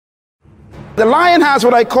The lion has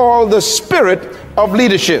what I call the spirit of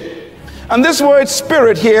leadership. And this word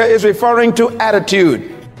spirit here is referring to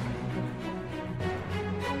attitude.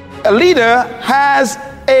 A leader has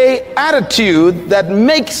an attitude that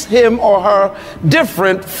makes him or her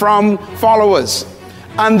different from followers.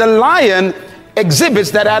 And the lion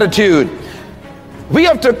exhibits that attitude. We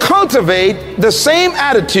have to cultivate the same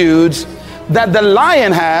attitudes that the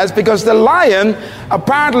lion has, because the lion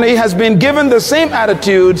apparently has been given the same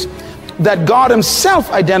attitudes that God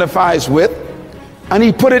himself identifies with, and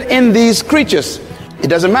he put it in these creatures. It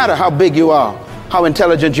doesn't matter how big you are, how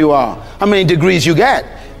intelligent you are, how many degrees you get.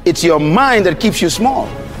 It's your mind that keeps you small.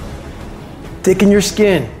 Thicken your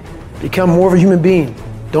skin. Become more of a human being.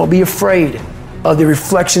 Don't be afraid of the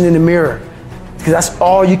reflection in the mirror, because that's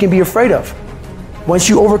all you can be afraid of. Once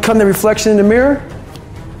you overcome the reflection in the mirror,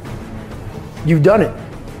 you've done it.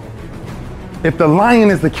 If the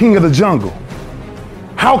lion is the king of the jungle,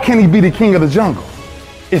 how can he be the king of the jungle?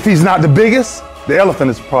 If he's not the biggest, the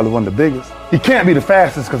elephant is probably one of the biggest. He can't be the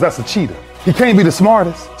fastest because that's a cheetah. He can't be the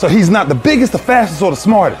smartest, so he's not the biggest, the fastest, or the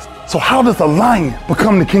smartest. So how does a lion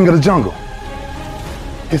become the king of the jungle?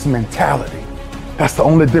 His mentality. That's the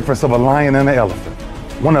only difference of a lion and an elephant.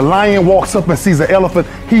 When a lion walks up and sees an elephant,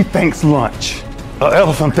 he thinks lunch. An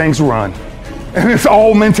elephant thinks run. And it's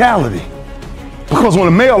all mentality. Because when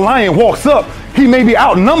a male lion walks up, he may be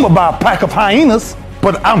outnumbered by a pack of hyenas,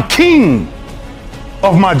 but I'm king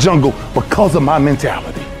of my jungle because of my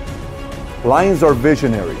mentality. Lions are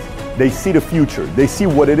visionaries. They see the future. They see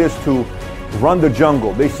what it is to run the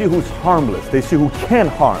jungle. They see who's harmless. They see who can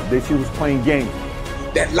harm. They see who's playing games.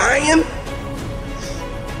 That lion,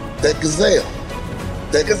 that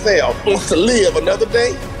gazelle wants to live another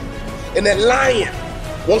day, and that lion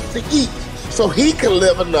wants to eat so he can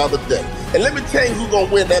live another day. And let me tell you who's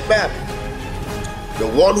gonna win that battle. The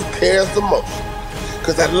one who cares the most.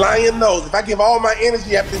 Because that lion knows if I give all my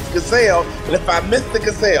energy after this gazelle, and if I miss the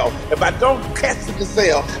gazelle, if I don't catch the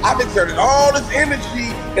gazelle, I've exerted all this energy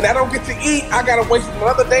and I don't get to eat, I gotta waste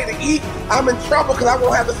another day to eat, I'm in trouble because I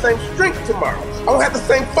won't have the same strength tomorrow. I won't have the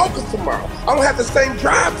same focus tomorrow. I won't have the same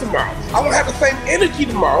drive tomorrow. I won't have the same energy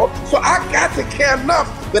tomorrow. So I got to care enough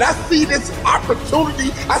that I see this opportunity,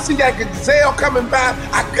 I see that gazelle coming by,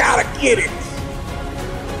 I gotta get it.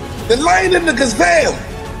 The lion and the gazelle,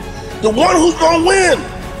 the one who's gonna win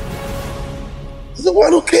is the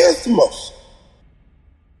one who cares the most.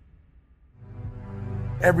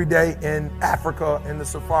 Every day in Africa, in the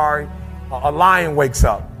safari, a lion wakes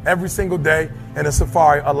up. Every single day in the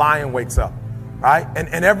safari, a lion wakes up, right?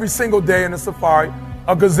 And every single day in the safari,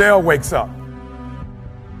 a gazelle wakes up.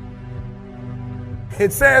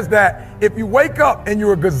 It says that if you wake up and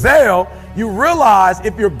you're a gazelle, you realize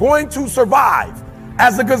if you're going to survive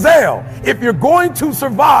as a gazelle, if you're going to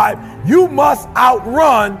survive, you must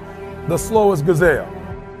outrun the slowest gazelle.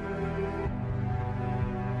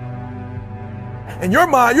 In your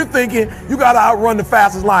mind, you're thinking you got to outrun the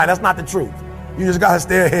fastest lion. That's not the truth. You just got to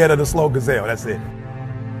stay ahead of the slow gazelle. That's it.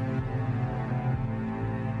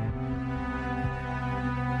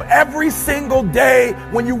 Every single day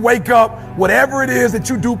when you wake up, whatever it is that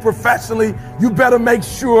you do professionally, you better make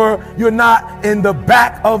sure you're not in the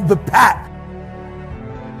back of the pack.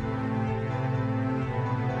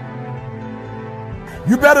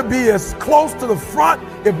 You better be as close to the front,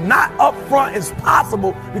 if not up front, as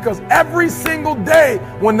possible, because every single day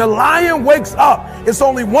when the lion wakes up, it's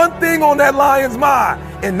only one thing on that lion's mind,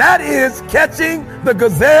 and that is catching the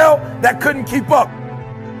gazelle that couldn't keep up.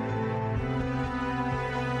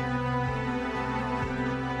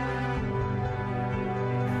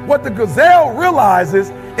 What the gazelle realizes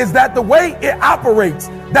is that the way it operates,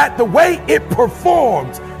 that the way it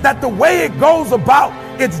performs, that the way it goes about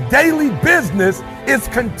its daily business is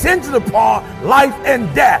contingent upon life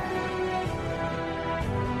and death.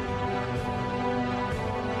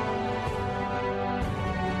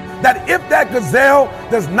 That if that gazelle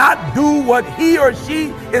does not do what he or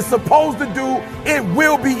she is supposed to do, it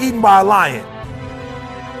will be eaten by a lion.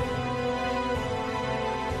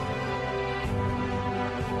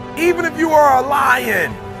 Even if you are a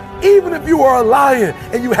lion,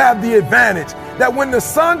 and you have the advantage that when the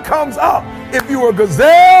sun comes up, if you're a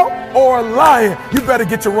gazelle or a lion, you better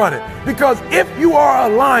get to running. Because if you are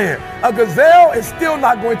a lion, a gazelle is still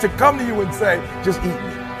not going to come to you and say, just eat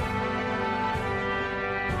me.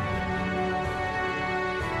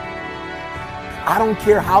 I don't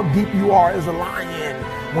care how deep you are as a lion.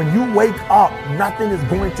 When you wake up, nothing is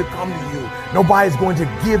going to come to you. Nobody's going to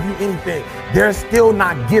give you anything. They're still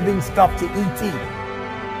not giving stuff to ET.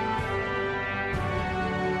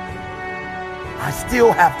 I I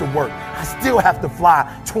still have to work. I still have to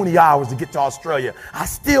fly 20 hours to get to Australia. I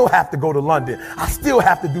still have to go to London. I still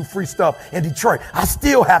have to do free stuff in Detroit. I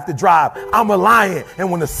still have to drive. I'm a lion.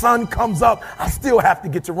 And when the sun comes up, I still have to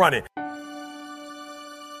get to running.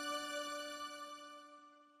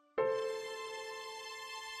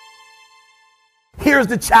 Here's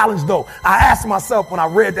the challenge, though. I asked myself when I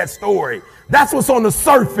read that story, that's what's on the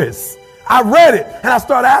surface. I read it and I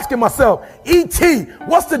started asking myself, E.T.,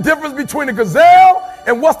 what's the difference between a gazelle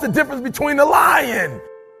and what's the difference between the lion?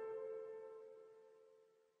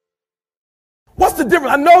 What's the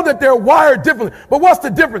difference? I know that they're wired differently, but what's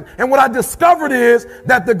the difference? And what I discovered is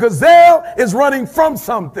that the gazelle is running from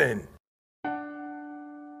something.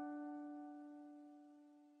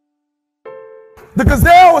 The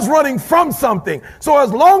gazelle is running from something. So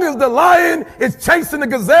as long as the lion is chasing the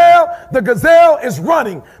gazelle is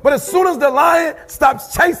running. But as soon as the lion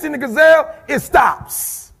stops chasing the gazelle, it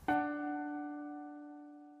stops.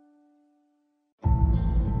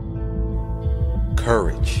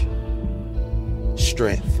 Courage,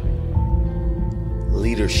 strength,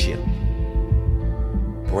 leadership,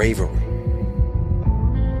 bravery.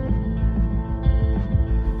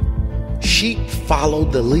 Sheep follow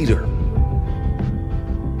the leader.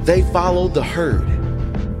 They follow the herd.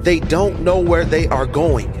 They don't know where they are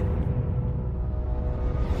going.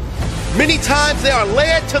 Many times they are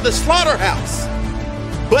led to the slaughterhouse,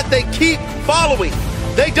 but they keep following.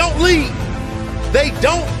 They don't lead. They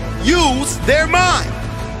don't use their mind.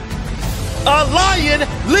 A lion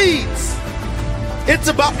leads. It's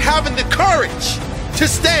about having the courage to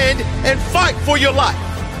stand and fight for your life,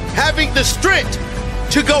 having the strength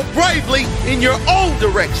to go bravely in your own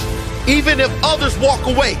direction. Even if others walk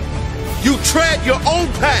away, you tread your own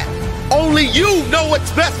path. Only you know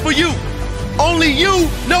what's best for you. Only you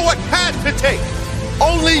know what path to take.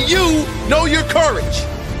 Only you know your courage,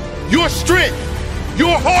 your strength,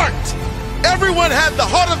 your heart. Everyone has the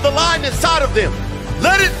heart of the lion inside of them.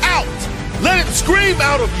 Let it out. Let it scream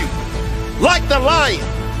out of you. Like the lion,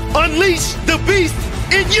 unleash the beast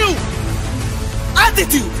in you.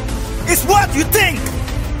 Attitude is what you think,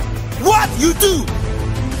 what you do,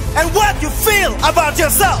 and what you feel about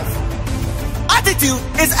yourself. Attitude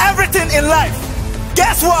is everything in life.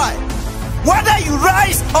 Guess why? Whether you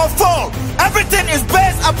rise or fall, everything is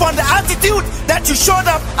based upon the attitude that you showed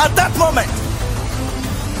up at that moment.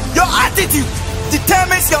 Your attitude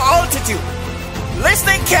determines your altitude.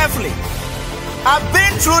 Listening carefully. I've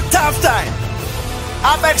been through tough times.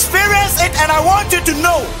 I've experienced it, and I want you to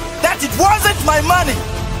know that it wasn't my money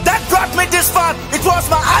that brought me this far. It was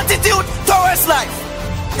my attitude towards life.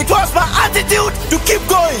 It was my attitude to keep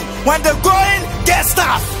going when the going gets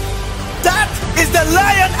tough. That is the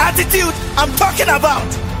lion attitude I'm talking about.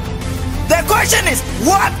 The question is,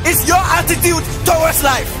 what is your attitude towards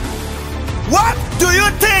life? What do you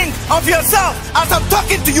think of yourself as I'm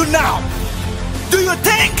talking to you now? Do you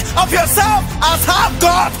think of yourself as how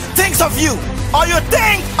God thinks of you? Or you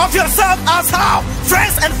think of yourself as how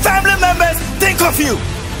friends and family members think of you?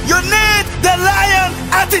 You need the lion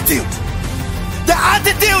attitude. The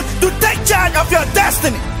attitude to take charge of your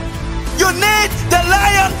destiny. You need the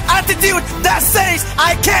lion attitude that says,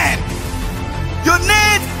 I can. You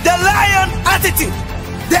need the lion attitude.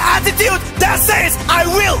 The attitude that says, I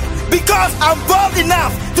will, because I'm bold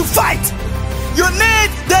enough to fight. You need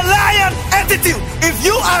the lion attitude if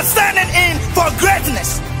you are standing in for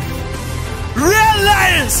greatness. Real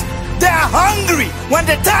lions, they are hungry when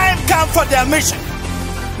the time comes for their mission.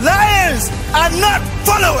 Lions are not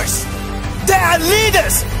followers. They are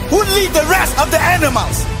leaders who lead the rest of the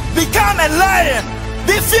animals. Become a lion.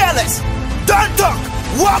 Be fearless. Don't talk.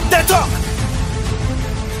 Walk the talk.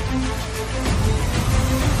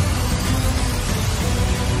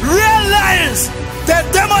 Real lions, they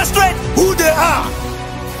demonstrate who they are.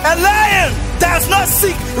 A lion does not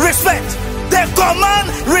seek respect. They command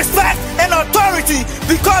respect and authority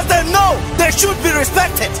because they know they should be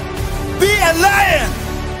respected. Be a lion.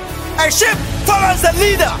 A sheep follows the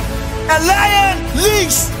leader. A lion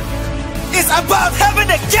leads. It's about having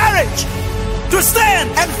the courage to stand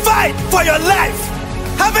and fight for your life.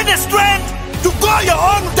 Having the strength to go your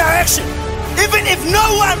own direction, even if no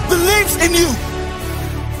one believes in you.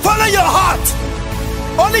 Follow your heart.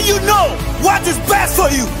 Only you know what is best for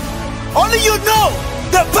you. Only you know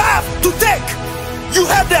the path to take. You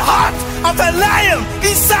have the heart of a lion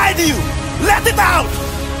inside you. Let it out.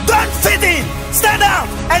 Don't fit in. Stand out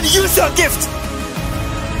and use your gift.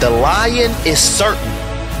 The lion is certain.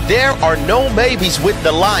 There are no maybes with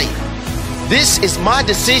the lion. This is my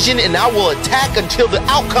decision, and I will attack until the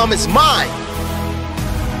outcome is mine.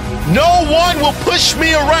 No one will push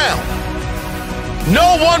me around.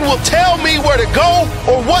 No one will tell me where to go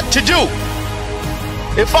or what to do.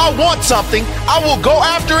 If I want something, I will go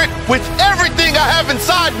after it with everything I have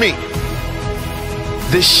inside me.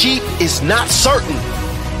 The sheep is not certain.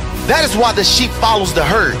 That is why the sheep follows the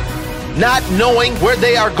herd, not knowing where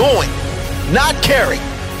they are going, not caring,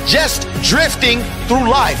 just drifting through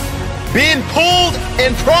life, being pulled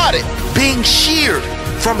and prodded, being sheared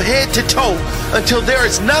from head to toe until there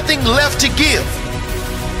is nothing left to give.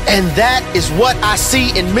 And that is what I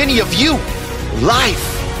see in many of you. Life,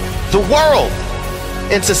 the world,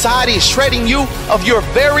 and society is shredding you of your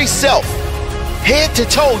very self. Head to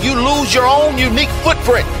toe, you lose your own unique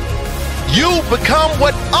footprint. You become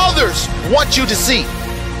what others want you to see,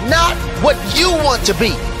 not what you want to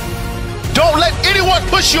be. Don't let anyone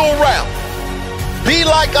push you around. Be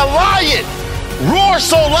like a lion. Roar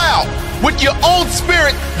so loud with your own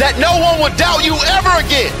spirit that no one will doubt you ever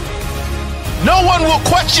again. No one will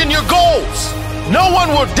question your goals. No one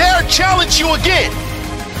will dare challenge you again,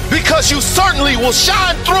 because you certainly will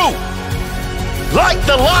shine through like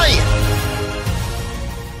the lion.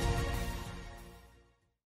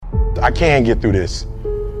 I can get through this.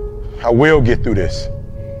 I will get through this.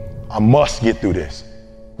 I must get through this.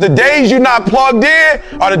 The days you're not plugged in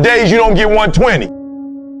are the days you don't get 120.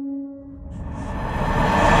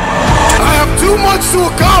 I have too much to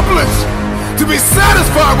accomplish to be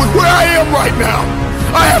satisfied with where I am right now.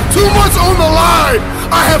 I have too much on the line.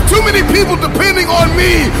 I have too many people depending on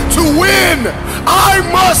me to win. I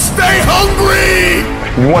must stay hungry.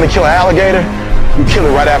 You want to kill an alligator? You kill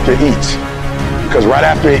it right after it eats. Because right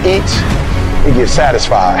after it eats, it gets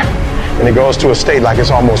satisfied. And it goes to a state like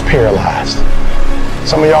it's almost paralyzed.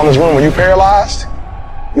 Some of y'all in this room, are you paralyzed?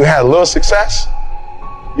 You had a little success?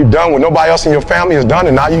 You done what nobody else in your family has done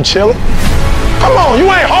and now you chilling? Come on,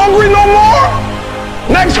 you ain't hungry no more?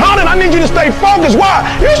 Next 100, I need you to stay focused. Why?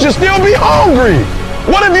 You should still be hungry.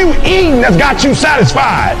 What have you eaten that's got you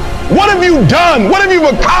satisfied? What have you done? What have you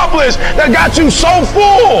accomplished that got you so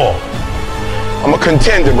full? I'm a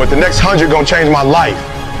contender, but the next 100 gonna change my life.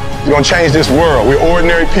 It's gonna change this world. We're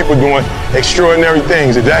ordinary people doing extraordinary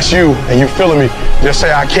things. If that's you and you feeling me, just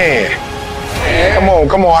say I can. Come on,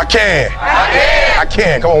 I can. I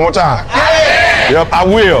can. Come on, one time. Yep, I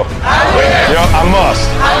will. Yep, I must.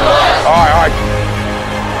 All right.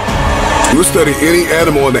 You study any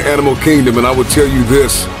animal in the animal kingdom, and I will tell you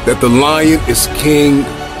this, that the lion is king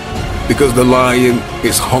because the lion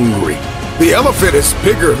is hungry. The elephant is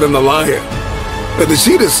bigger than the lion. But the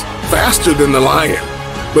cheetah is faster than the lion.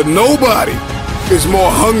 But nobody is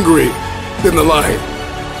more hungry than the lion.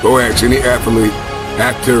 Go ask any athlete,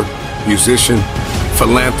 actor, musician,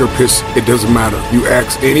 philanthropist, it doesn't matter. You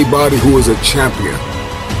ask anybody who is a champion,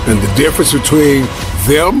 and the difference between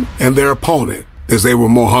them and their opponent is they were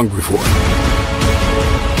more hungry for it.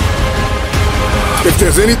 If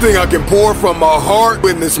there's anything I can pour from my heart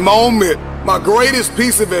in this moment, my greatest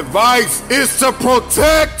piece of advice is to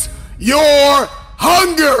protect your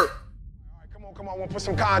hunger. Come on, I want to put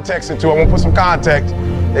some context into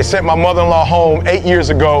it. They sent my mother-in-law home 8 years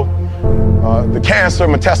ago. The cancer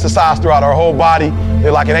metastasized throughout her whole body.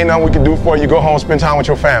 They're like, it ain't nothing we can do for you. Go home, spend time with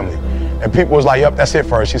your family. And people was like, yep, that's it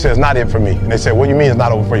for her. She said, it's not it for me. And they said, what do you mean it's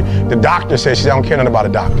not over for you? The doctor said, she said, I don't care nothing about a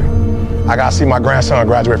doctor. I got to see my grandson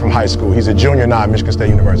graduate from high school. He's a junior now at Michigan State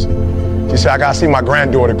University. She said, I got to see my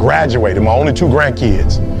granddaughter graduate, and my only 2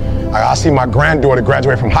 grandkids. I got to see my granddaughter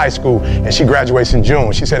graduate from high school, and she graduates in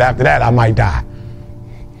June. She said, after that, I might die.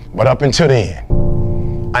 But up until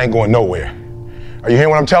then, I ain't going nowhere. Are you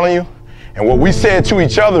hearing what I'm telling you? And what we said to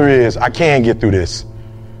each other is, I can get through this.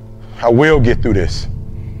 I will get through this.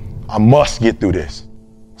 I must get through this.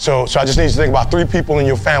 So I just need you to think about 3 people in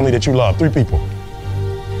your family that you love. 3 people.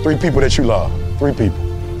 3 people that you love. 3 people.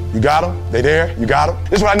 You got them? They there? You got them?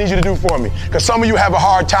 This is what I need you to do for me. Because some of you have a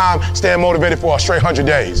hard time staying motivated for a straight 100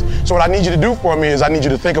 days. So what I need you to do for me is I need you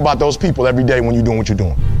to think about those people every day when you're doing what you're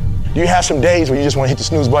doing. Do you have some days where you just want to hit the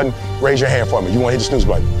snooze button? Raise your hand for me. You want to hit the snooze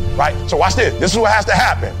button, right? So watch this. This is what has to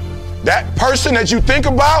happen. That person that you think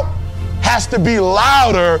about has to be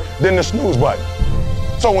louder than the snooze button.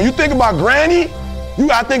 So when you think about Granny, you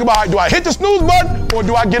got to think about, do I hit the snooze button or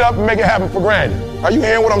do I get up and make it happen for Granny? Are you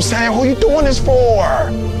hearing what I'm saying? Who are you doing this for?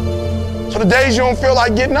 So the days you don't feel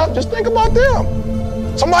like getting up, just think about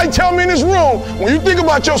them. Somebody tell me in this room, when you think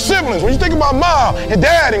about your siblings, when you think about mom and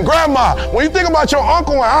dad and grandma, when you think about your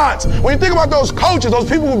uncle and aunts, when you think about those coaches, those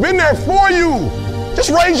people who've been there for you, just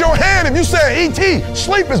raise your hand if you say, E.T.,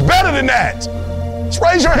 sleep is better than that. Just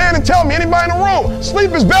raise your hand and tell me, anybody in the room,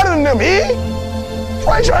 sleep is better than them, E? Just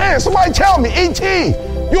raise your hand. Somebody tell me, E.T.,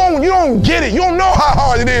 you don't get it. You don't know how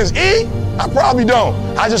hard it is, E? I probably don't.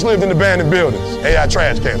 I just lived in abandoned buildings, AI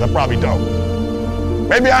trash cans. I probably don't.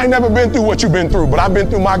 Maybe I ain't never been through what you've been through, but I've been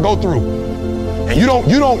through my go-through. And you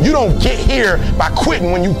don't get here by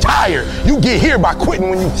quitting when you tired. You get here by quitting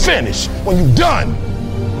when you finish, when you done.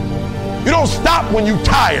 You don't stop when you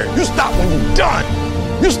tired. You stop when you done.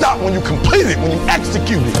 You stop when you complete it, when you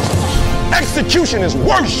execute it. Execution is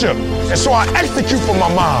worship. And so I execute for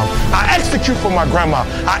my mom. I execute for my grandma.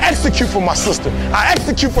 I execute for my sister. I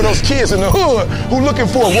execute for those kids in the hood who looking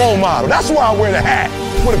for a role model. That's why I wear the hat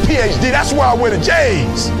with a PhD. That's why I wear the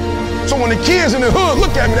J's. So when the kids in the hood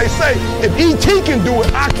look at me, they say, if E.T. can do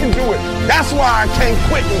it, I can do it. That's why I can't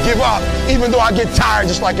quit and give up, even though I get tired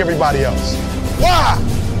just like everybody else. Why?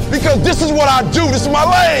 Because this is what I do. This is my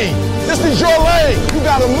lane. This is your lane. You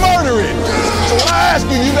gotta murder it. So when I ask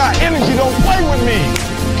you, you got energy, don't play with me.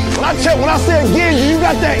 When I say again, you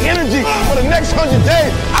got that energy for the next 100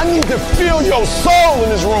 days, I need to feel your soul in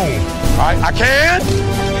this room. All right, I can?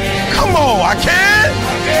 Come on, I can?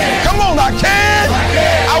 Come on, I can?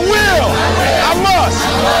 I will. I must.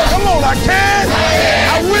 Come on, I can?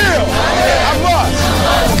 I will. I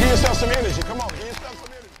must. Give yourself some energy. Come on, give yourself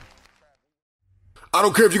some energy. I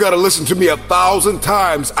don't care if you got to listen to me 1,000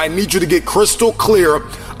 times. I need you to get crystal clear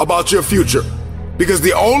about your future. Because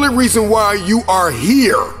the only reason why you are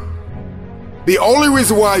here, the only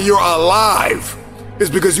reason why you're alive is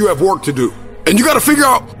because you have work to do. And you got to figure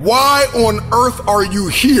out, why on earth are you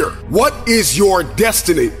here? What is your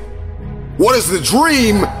destiny? What is the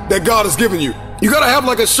dream that God has given you? You got to have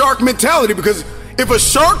like a shark mentality, because if a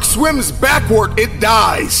shark swims backward, it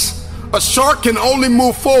dies. A shark can only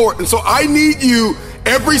move forward. And so I need you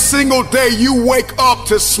every single day you wake up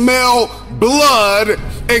to smell blood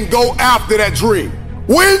and go after that dream.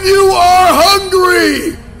 When you are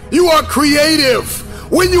hungry, you are creative.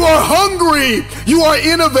 When you are hungry, you are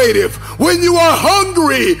innovative. When you are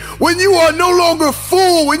hungry, when you are no longer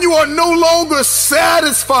full, when you are no longer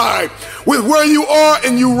satisfied with where you are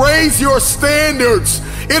and you raise your standards,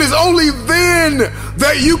 it is only then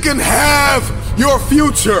that you can have your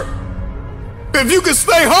future. If you can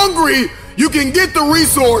stay hungry, you can get the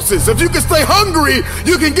resources. If you can stay hungry,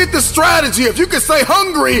 you can get the strategy. If you can stay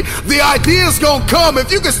hungry, the ideas gonna come.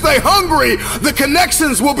 If you can stay hungry, the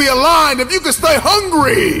connections will be aligned. If you can stay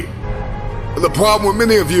hungry. The problem with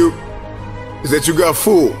many of you is that you got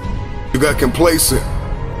full, you got complacent,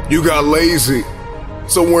 you got lazy.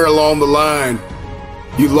 Somewhere along the line,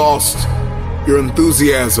 you lost your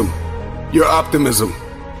enthusiasm, your optimism.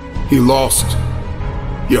 You lost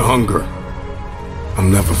your hunger. I'm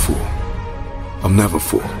never full. I'm never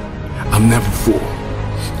full. I'm never full.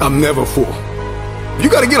 I'm never full. You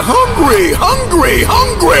gotta get hungry, hungry,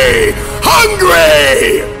 hungry,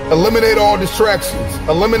 hungry. Eliminate all distractions.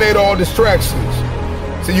 Eliminate all distractions.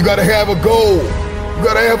 So you gotta have a goal. You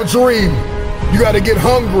gotta have a dream. You gotta get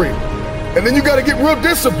hungry. And then you gotta get real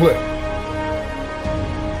disciplined.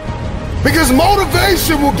 Because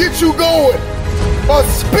motivation will get you going. A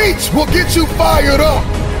speech will get you fired up.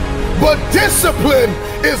 But discipline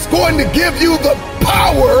is going to give you the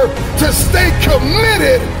power to stay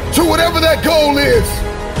committed to whatever that goal is.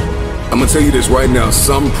 I'm gonna tell you this right now,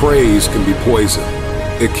 some praise can be poison.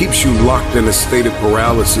 It keeps you locked in a state of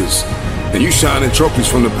paralysis, and you shining trophies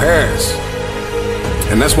from the past.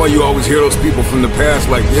 And that's why you always hear those people from the past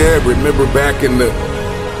like, yeah, remember back in the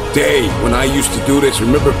day when I used to do this,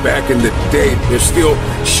 remember back in the day. They're still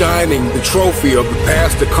shining the trophy of the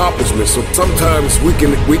past accomplishments. So sometimes we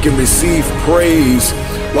can receive praise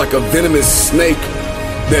like a venomous snake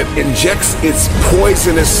that injects its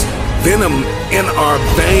poisonous venom in our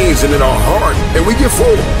veins and in our heart, and we get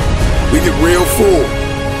full. We get real full.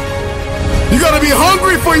 You gotta be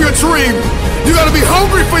hungry for your dream. You gotta be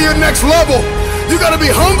hungry for your next level. You gotta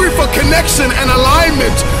be hungry for connection and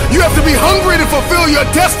alignment. You have to be hungry to fulfill your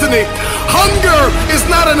destiny. Hunger is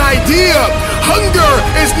not an idea. Hunger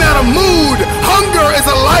is not a mood. Hunger is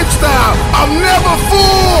a lifestyle. I'm never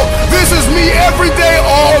full. This is me every day,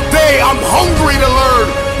 all day. I'm hungry to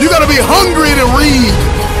learn. You gotta be hungry to read.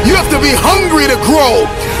 You have to be hungry to grow.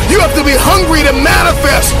 You have to be hungry to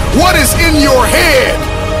manifest what is in your head.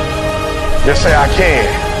 Just say, I can.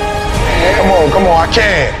 Come on, I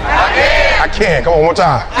can. I can. Come on, one more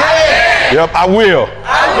time. Yep, I will.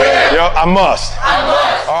 Yep, I must.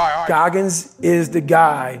 All right. Goggins is the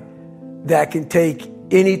guy that can take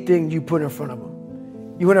anything you put in front of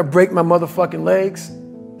him. You want to break my motherfucking legs?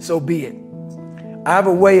 So be it. I have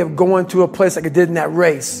a way of going to a place like I did in that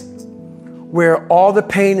race where all the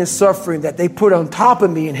pain and suffering that they put on top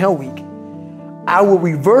of me in Hell Week, I will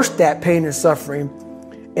reverse that pain and suffering,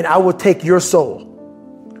 and I will take your soul.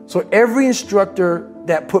 So every instructor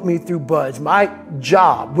that put me through Buds, my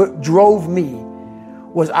job, what drove me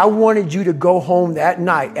was I wanted you to go home that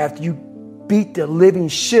night after you beat the living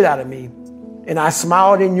shit out of me and I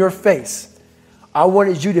smiled in your face, I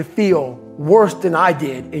wanted you to feel worse than I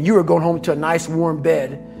did, and you were going home to a nice warm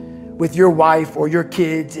bed with your wife or your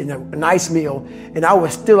kids and a nice meal, and I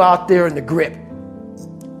was still out there in the grip,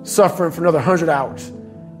 suffering for another 100 hours.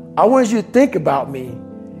 I wanted you to think about me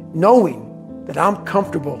knowing that I'm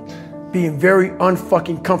comfortable being very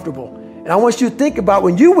unfucking comfortable. And I want you to think about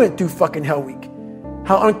when you went through fucking Hell Week,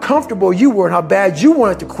 how uncomfortable you were and how bad you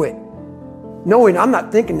wanted to quit, knowing I'm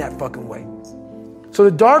not thinking that fucking way. So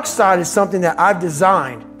the dark side is something that I've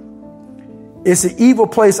designed. It's an evil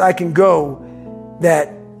place I can go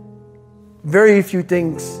that very few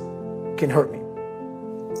things can hurt me.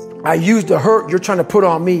 I use the hurt you're trying to put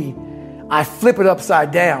on me, I flip it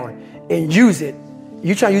upside down and use it.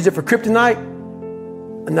 You trying to use it for kryptonite?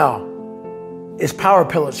 No, it's power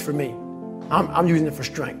pillars for me. I'm using it for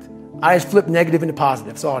strength. I just flip negative into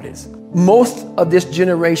positive, that's all it is. Most of this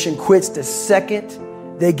generation quits the second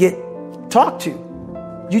they get talked to.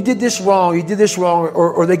 You did this wrong,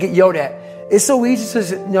 or they get yelled at. It's so easy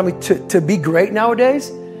to be great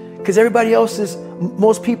nowadays because everybody else is,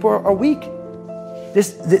 most people are weak.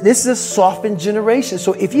 This is a softened generation.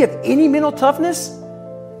 So if you have any mental toughness,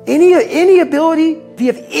 any ability, if you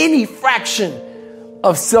have any fraction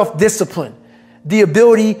of self-discipline, the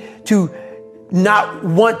ability to not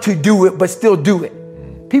want to do it but still do it.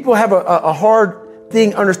 People have a hard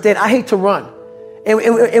thing understand. I hate to run.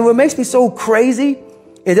 And what makes me so crazy,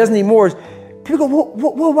 it doesn't anymore, is people go,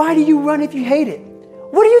 well, why do you run if you hate it?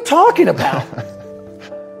 What are you talking about?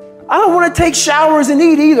 I don't want to take showers and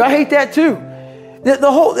eat either. I hate that too.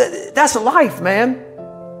 That's life, man.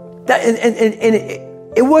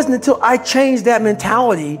 It wasn't until I changed that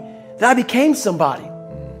mentality that I became somebody.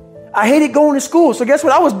 I hated going to school. So guess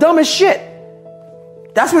what? I was dumb as shit.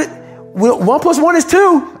 That's what 1 + 1 is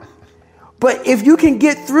 2. But if you can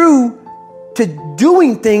get through to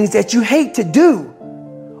doing things that you hate to do,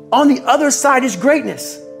 on the other side is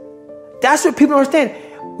greatness. That's what people understand.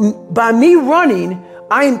 By me running,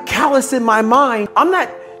 I am callous in my mind. I'm not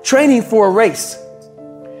training for a race.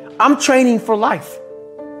 I'm training for life.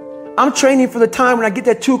 I'm training for the time when I get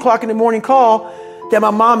that 2 o'clock in the morning call that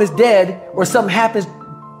my mom is dead or something happens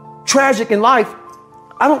tragic in life.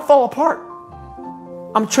 I don't fall apart.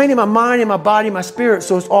 I'm training my mind and my body and my spirit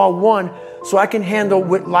so it's all one, so I can handle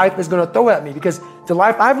what life is going to throw at me. Because the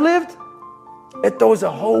life I've lived, it throws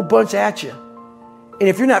a whole bunch at you. And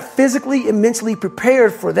if you're not physically and mentally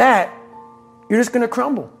prepared for that, you're just going to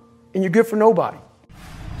crumble and you're good for nobody.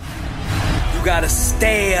 You gotta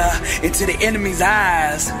stare into the enemy's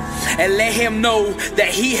eyes and let him know that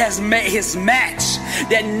he has met his match,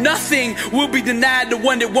 that nothing will be denied the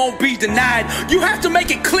one that won't be denied. You have to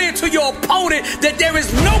make it clear to your opponent that there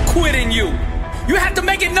is no quit in you. You have to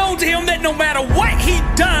make it known to him that no matter what he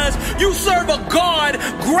does, you serve a God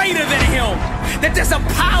greater than him. That there's a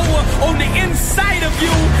power on the inside of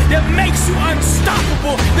you that makes you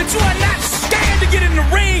unstoppable. That you are not scared to get in the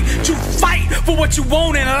ring to fight for what you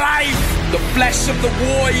want in life. The flesh of the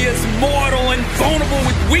warrior is mortal and vulnerable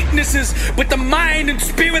with weaknesses, but the mind and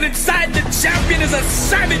spirit inside the champion is a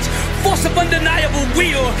savage force of undeniable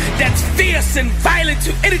will that's fierce and violent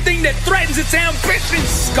to anything that threatens its ambition.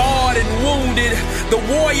 Scarred and wounded, the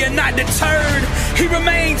warrior not deterred. He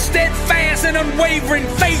remains steadfast and unwavering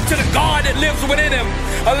faith to the God that lives within him.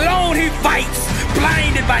 Alone he fights,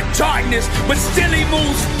 blinded by darkness, but still he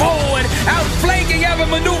moves forward, outflanking every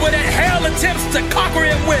maneuver that hell attempts to conquer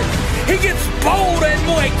him with. He gets bolder and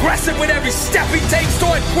more aggressive with every step he takes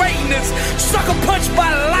toward greatness. Sucker punched by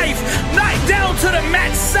life, knocked down to the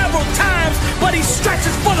mat several times, but he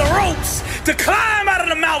stretches for the ropes to climb out of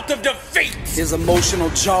the mouth of defeat. His emotional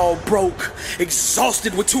jaw broke,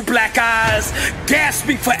 exhausted with 2 black eyes,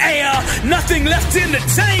 gasping for air, nothing left in the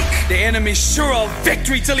tank. The enemy sure of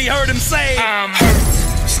victory till he heard him say, I'm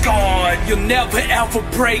hurt, scarred, you'll never ever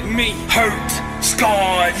break me. Hurt,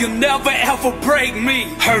 scarred, you'll never ever break me.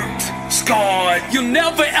 Hurt, scarred, you'll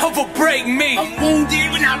never ever break me. I'm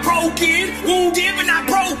wounded but not broken, wounded but not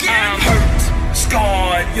broken. I'm hurt,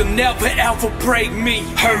 scarred, you'll never ever break me.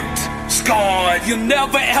 Hurt, scarred, you'll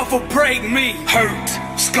never ever break me.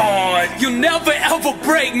 Hurt, scarred, you'll never ever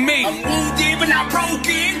break me. I'm wounded but not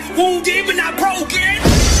broken, wounded but not broken.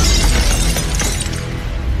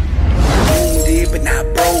 Wounded wounded but not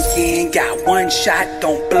broken. Got one shot,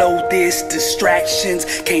 don't blow this. Distractions,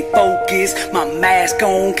 can't focus. My mask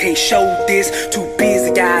on, can't show this. Too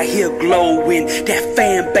busy out here glowing. That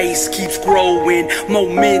fan base keeps growing.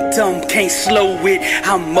 Momentum, can't slow it.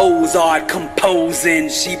 I'm Mozart composing.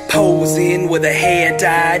 She posing with her hair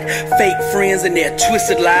dyed. Fake friends and their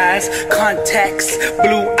twisted lies. Contacts,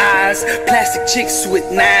 blue eyes. Plastic chicks with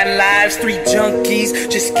 9 lives. 3 junkies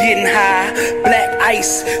just getting high. Black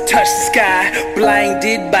ice touch the sky.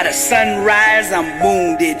 Blinded by the sunrise. I'm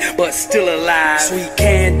wounded but still alive. Sweet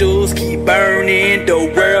candles keep burning.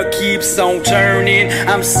 The world keeps on turning.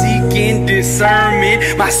 I'm seeking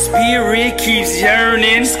discernment. My spirit keeps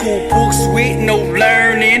yearning. School books with no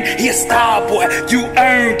learning. Here, star boy, you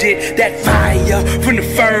earned it. That fire from the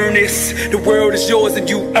furnace. The world is yours and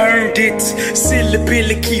you earned it.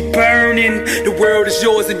 Syllabilla keep burning. The world is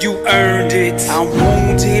yours and you earned it. I'm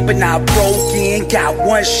wounded but not broken. Got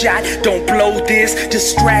one shot, don't blow this.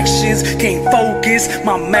 Distractions, can't focus.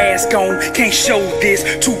 My mask on, can't show this.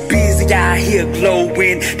 Too busy out here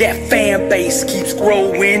glowing. That fan base keeps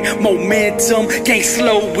growing. Momentum, can't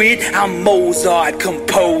slow it. I'm Mozart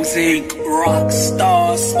composing. Rock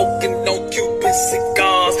stars, smoking no Cuban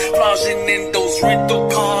cigars. Flashing in those rental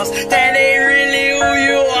cars. That ain't really who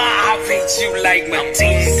you are. I beat you like my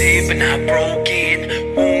wounded but not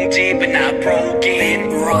broken. Wounded but not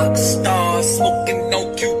broken. Rock stars, smoking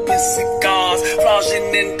no Cuban cigars.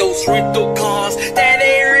 Flashing in those rental cars. That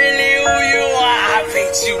ain't really who you are. I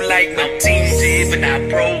beat you like my wounded but not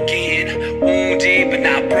broken. Wounded but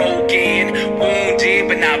not broken. Wounded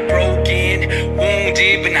but not broken.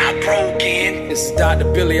 Wounded but not broken. This is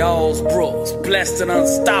Dr. Billy Allsbrooks, blessed and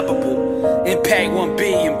unstoppable. Impact 1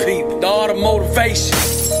 billion people. The art of motivation.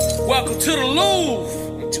 Welcome to the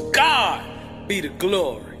Louvre. And to God be the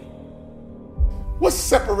glory. What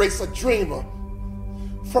separates a dreamer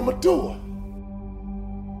from a doer?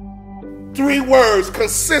 3 words: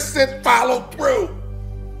 consistent follow through.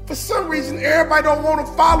 For some reason, everybody don't want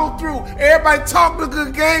to follow through. Everybody talk a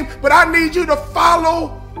good game, but I need you to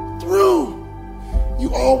follow through.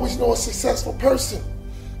 You always know a successful person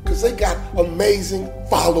because they got amazing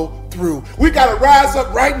follow through. We got to rise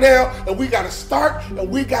up right now, and we got to start, and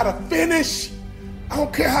we got to finish. I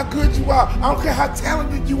don't care how good you are. I don't care how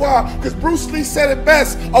talented you are, because Bruce Lee said it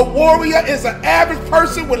best. A warrior is an average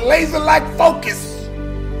person with laser-like focus.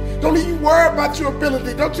 Don't even worry about your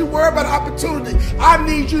ability. Don't you worry about opportunity. I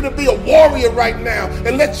need you to be a warrior right now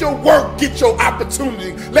and let your work get your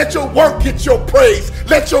opportunity. Let your work get your praise.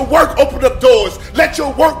 Let your work open up doors. Let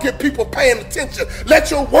your work get people paying attention.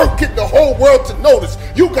 Let your work get the whole world to notice.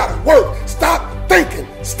 You gotta work. Stop thinking.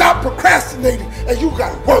 Stop procrastinating, and you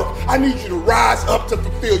gotta work. I need you to rise up to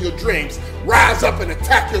fulfill your dreams. Rise up and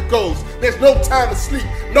attack your goals. There's no time to sleep,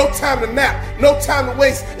 no time to nap, no time to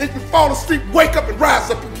waste. If you fall asleep, wake up and rise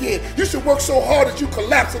up again. You should work so hard that you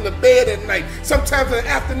collapse in the bed at night. Sometimes in the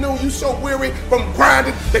afternoon, you're so weary from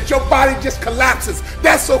grinding that your body just collapses.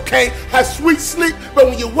 That's okay. Have sweet sleep, but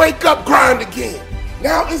when you wake up, grind again.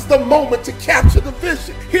 Now is the moment to capture the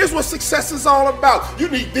vision. Here's what success is all about. You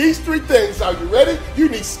need these 3 things. Are you ready? You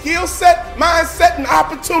need skill set, mindset, and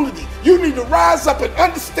opportunity. You need to rise up and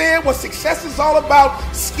understand what success is all about.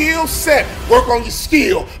 Skill set, work on your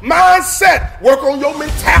skill. Mindset, work on your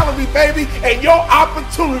mentality, baby, and your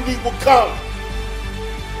opportunity will come.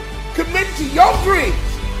 Commit to your dreams.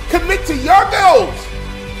 Commit to your goals.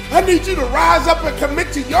 I need you to rise up and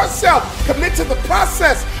commit to yourself. Commit to the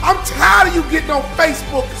process. I'm tired of you getting on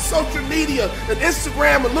Facebook and social media and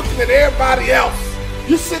Instagram and looking at everybody else.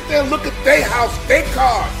 You sit there and look at their house, their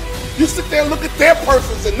cars. You sit there and look at their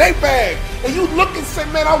purses and their bag. And you look and say,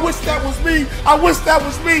 man, I wish that was me. I wish that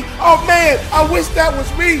was me. Oh, man, I wish that was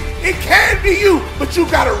me. It can be you, but you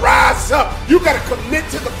got to rise up. You got to commit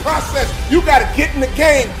to the process. You got to get in the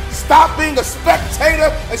game. Stop being a spectator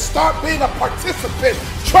and start being a participant.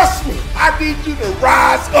 Trust me, I need you to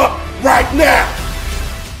rise up right now.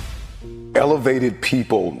 Elevated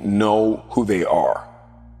people know who they are.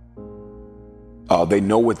 They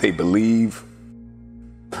know what they believe,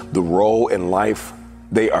 the role in life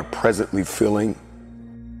they are presently filling,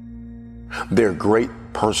 their great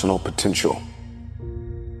personal potential.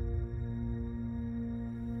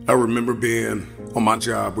 I remember being on my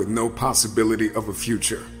job with no possibility of a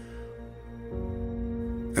future.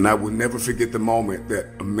 And I will never forget the moment that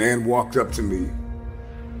a man walked up to me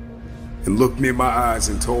and looked me in my eyes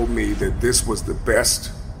and told me that this was the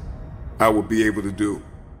best I would be able to do.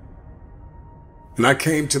 And I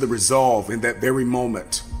came to the resolve in that very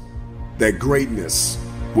moment that greatness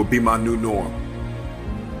would be my new norm.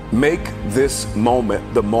 Make this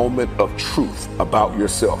moment the moment of truth about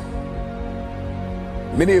yourself.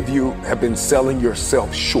 Many of you have been selling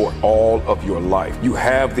yourself short all of your life. You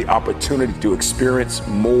have the opportunity to experience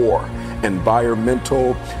more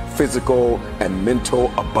environmental, physical, and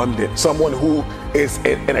mental abundance. Someone who is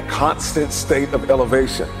in a constant state of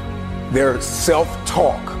elevation. Their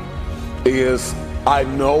self-talk is, I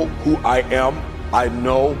know who I am, I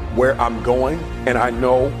know where I'm going, and I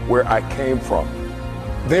know where I came from.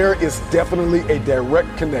 There is definitely a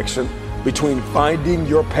direct connection between finding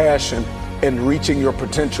your passion and reaching your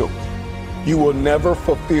potential. You will never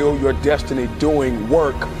fulfill your destiny doing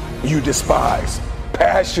work you despise.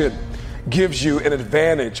 Passion gives you an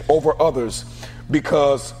advantage over others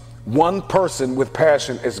because one person with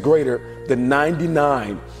passion is greater than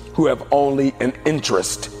 99 who have only an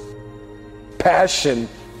interest. Passion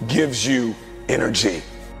gives you energy.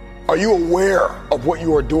 Are you aware of what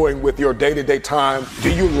you are doing with your day-to-day time?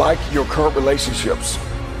 Do you like your current relationships?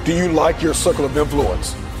 Do you like your circle of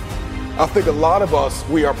influence? I think a lot of us,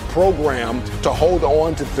 we are programmed to hold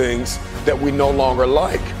on to things that we no longer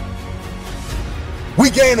like.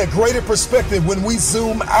 We gain a greater perspective when we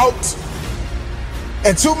zoom out.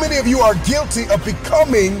 And too many of you are guilty of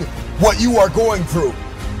becoming what you are going through.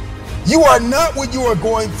 You are not what you are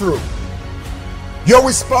going through. Your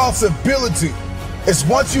responsibility is,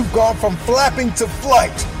 once you've gone from flapping to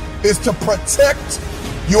flight, is to protect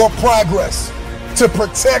your progress, to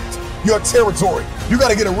protect your territory. You got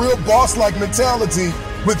to get a real boss-like mentality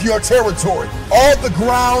with your territory. All the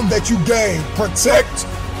ground that you gain, protect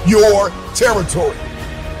your territory.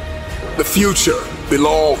 The future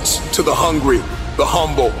belongs to the hungry, the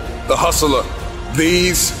humble, the hustler.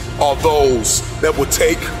 These are those that will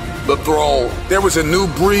take the throne. There is a new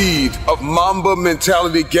breed of Mamba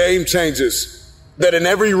mentality game changers that in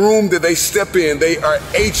every room that they step in, they are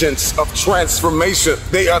agents of transformation.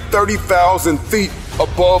 They are 30,000 feet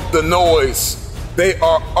above the noise. They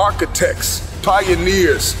are architects,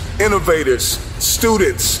 pioneers, innovators,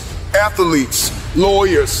 students, athletes,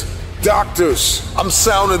 lawyers, doctors. I'm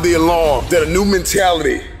sounding the alarm that a new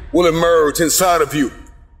mentality will emerge inside of you.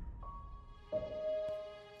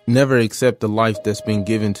 Never accept the life that's been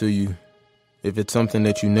given to you. If it's something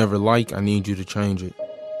that you never like, I need you to change it.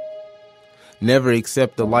 Never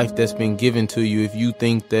accept the life that's been given to you if you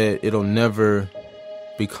think that it'll never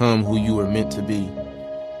become who you were meant to be.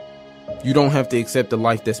 You don't have to accept the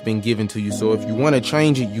life that's been given to you. So if you want to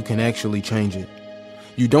change it, you can actually change it.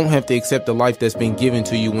 You don't have to accept the life that's been given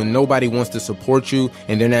to you when nobody wants to support you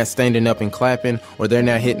and they're not standing up and clapping, or they're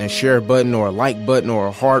not hitting a share button or a like button or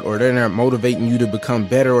a heart, or they're not motivating you to become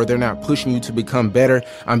better, or they're not pushing you to become better.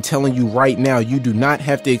 I'm telling you right now, you do not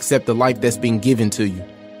have to accept the life that's been given to you.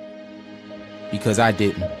 Because I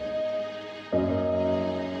didn't.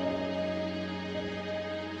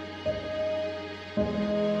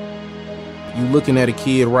 You looking at a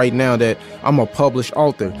kid right now that I'm a published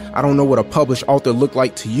author. I don't know what a published author looked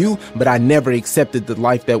like to you, but I never accepted the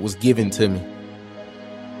life that was given to me.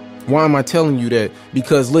 Why am I telling you that?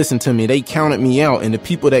 Because listen to me, they counted me out, and the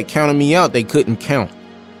people that counted me out, they couldn't count.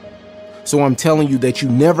 So I'm telling you that you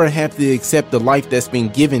never have to accept the life that's been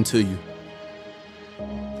given to you.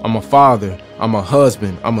 I'm a father, I'm a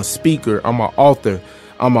husband, I'm a speaker, I'm an author,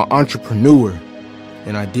 I'm an entrepreneur,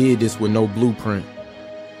 and I did this with no blueprint.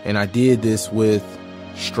 And I did this with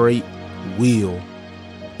straight will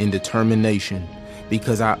and determination,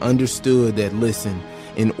 because I understood that, listen,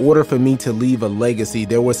 in order for me to leave a legacy,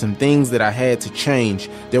 there were some things that I had to change.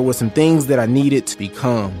 There were some things that I needed to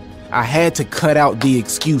become. I had to cut out the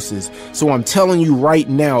excuses. So I'm telling you right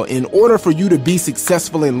now, in order for you to be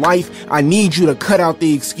successful in life, I need you to cut out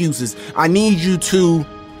the excuses. I need you to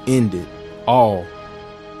end it all.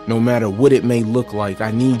 No matter what it may look like,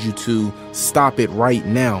 I need you to stop it right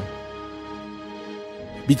now.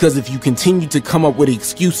 Because if you continue to come up with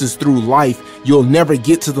excuses through life, you'll never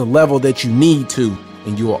get to the level that you need to,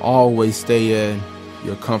 and you will always stay in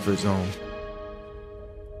your comfort zone.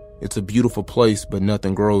 It's a beautiful place, but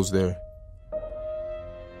nothing grows there.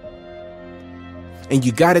 And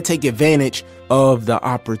you got to take advantage of the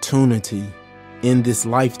opportunity in this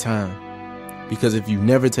lifetime. Because if you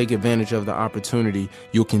never take advantage of the opportunity,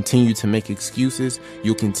 you'll continue to make excuses.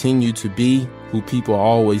 You'll continue to be who people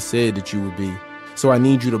always said that you would be. So I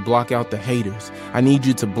need you to block out the haters. I need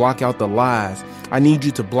you to block out the lies. I need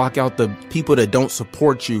you to block out the people that don't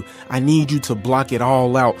support you. I need you to block it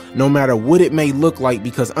all out, no matter what it may look like,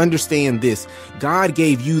 because understand this, God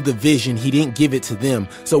gave you the vision. He didn't give it to them.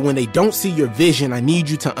 So when they don't see your vision, I need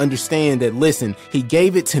you to understand that, listen, He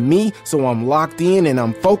gave it to me, so I'm locked in and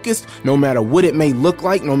I'm focused, no matter what it may look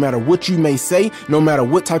like, no matter what you may say, no matter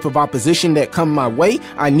what type of opposition that come my way.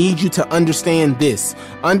 I need you to understand this.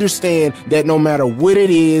 Understand that no matter matter what it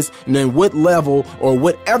is, and then what level or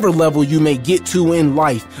whatever level you may get to in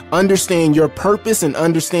life, understand your purpose and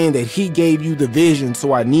understand that he gave you the vision.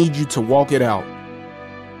 So I need you to walk it out,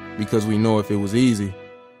 because we know if it was easy,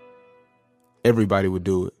 everybody would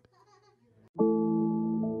do it.